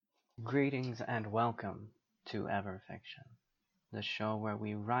Greetings and welcome to Everfiction, the show where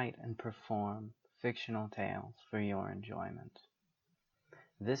we write and perform fictional tales for your enjoyment.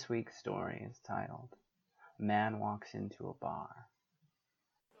 This week's story is titled, Man Walks into a Bar.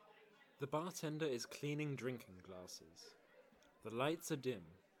 The bartender is cleaning drinking glasses. The lights are dim.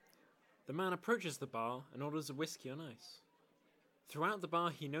 The man approaches the bar and orders a whiskey on ice. Throughout the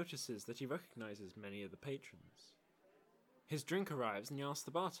bar he notices that he recognizes many of the patrons. His drink arrives and he asks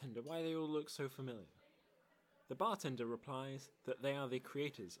the bartender why they all look so familiar. The bartender replies that they are the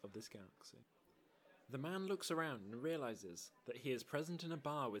creators of this galaxy. The man looks around and realizes that he is present in a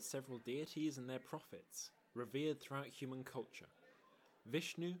bar with several deities and their prophets, revered throughout human culture.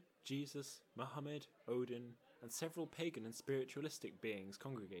 Vishnu, Jesus, Muhammad, Odin, and several pagan and spiritualistic beings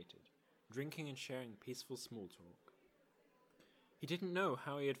congregated, drinking and sharing peaceful small talk. He didn't know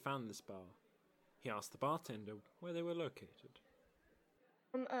how he had found this bar. He asked the bartender where they were located.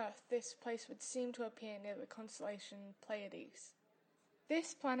 From Earth, this place would seem to appear near the constellation Pleiades.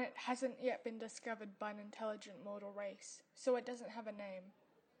 This planet hasn't yet been discovered by an intelligent mortal race, so it doesn't have a name.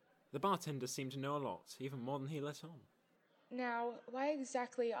 The bartender seemed to know a lot, even more than he let on. Now, why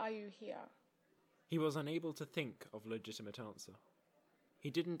exactly are you here? He was unable to think of a legitimate answer. He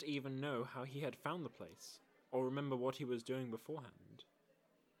didn't even know how he had found the place, or remember what he was doing beforehand.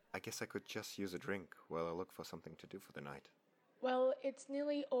 I guess I could just use a drink while I look for something to do for the night. Well, it's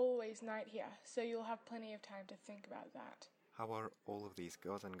nearly always night here, so you'll have plenty of time to think about that. How are all of these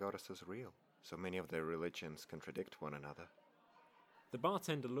gods and goddesses real? So many of their religions contradict one another. The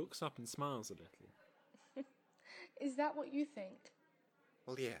bartender looks up and smiles a little. Is that what you think?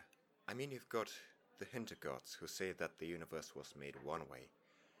 Well, yeah. I mean, you've got the Hindu gods who say that the universe was made one way,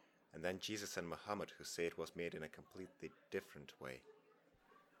 and then Jesus and Muhammad who say it was made in a completely different way.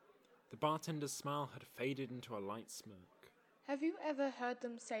 The bartender's smile had faded into a light smirk. Have you ever heard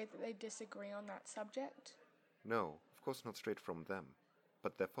them say that they disagree on that subject? No, of course not straight from them,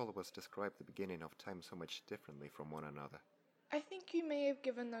 but their followers describe the beginning of time so much differently from one another. I think you may have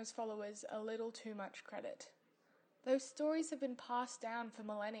given those followers a little too much credit. Those stories have been passed down for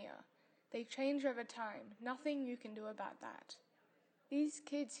millennia. They change over time, nothing you can do about that. These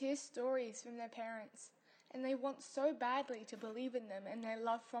kids hear stories from their parents, and they want so badly to believe in them and their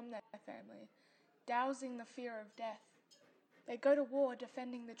love from their family, dousing the fear of death. They go to war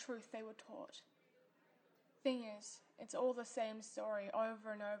defending the truth they were taught. Thing is, it's all the same story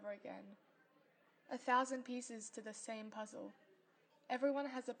over and over again. 1,000 pieces to the same puzzle. Everyone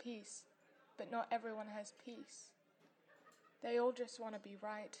has a piece, but not everyone has peace. They all just want to be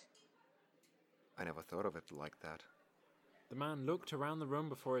right. I never thought of it like that. The man looked around the room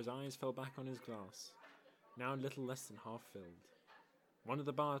before his eyes fell back on his glass, now a little less than half filled. One of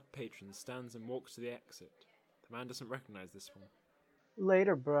the bar patrons stands and walks to the exit. The man doesn't recognize this one.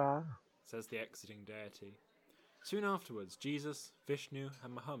 Later, brah, says the exiting deity. Soon afterwards, Jesus, Vishnu,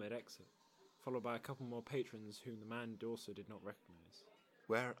 and Muhammad exit, followed by a couple more patrons whom the man also did not recognize.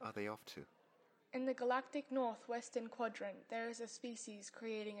 Where are they off to? In the galactic northwestern quadrant, there is a species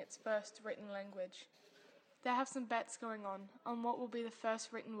creating its first written language. They have some bets going on what will be the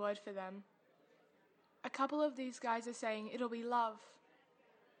first written word for them. A couple of these guys are saying it'll be love.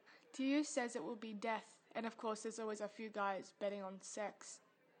 Tiu says it will be death, and of course there's always a few guys betting on sex.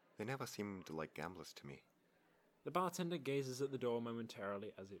 They never seemed like gamblers to me. The bartender gazes at the door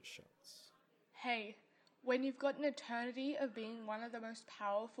momentarily as it shuts. Hey, when you've got an eternity of being one of the most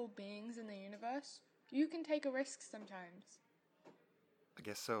powerful beings in the universe, you can take a risk sometimes. I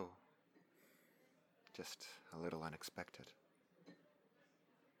guess so. Just a little unexpected.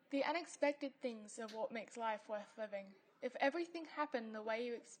 The unexpected things are what makes life worth living. If everything happened the way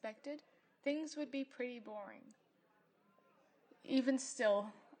you expected, things would be pretty boring. Even still,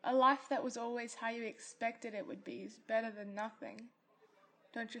 a life that was always how you expected it would be is better than nothing.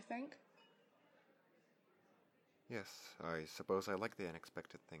 Don't you think? Yes, I suppose I like the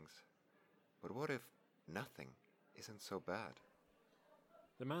unexpected things. But what if nothing isn't so bad?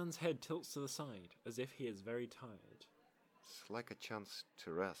 The man's head tilts to the side, as if he is very tired. It's like a chance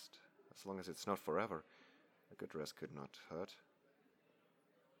to rest. As long as it's not forever, a good rest could not hurt.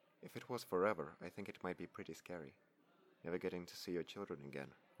 If it was forever, I think it might be pretty scary. Never getting to see your children again,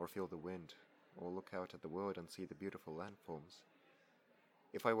 or feel the wind, or look out at the world and see the beautiful landforms.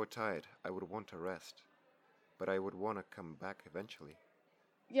 If I were tired, I would want to rest, but I would want to come back eventually.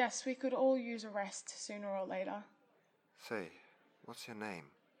 Yes, we could all use a rest sooner or later. Say, what's your name?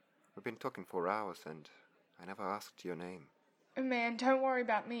 We've been talking for hours and I never asked your name. Man, don't worry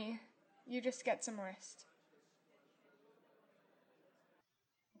about me. You just get some rest.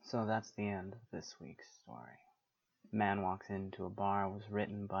 So that's the end of this week's story. Man Walks Into a Bar was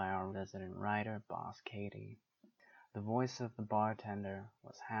written by our resident writer, Boss Katie. The voice of the bartender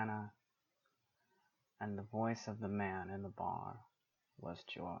was Hannah, and the voice of the man in the bar was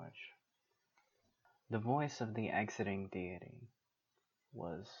George. The voice of the exiting deity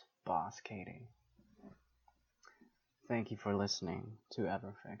was Boss Katie. Thank you for listening to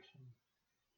Everfiction.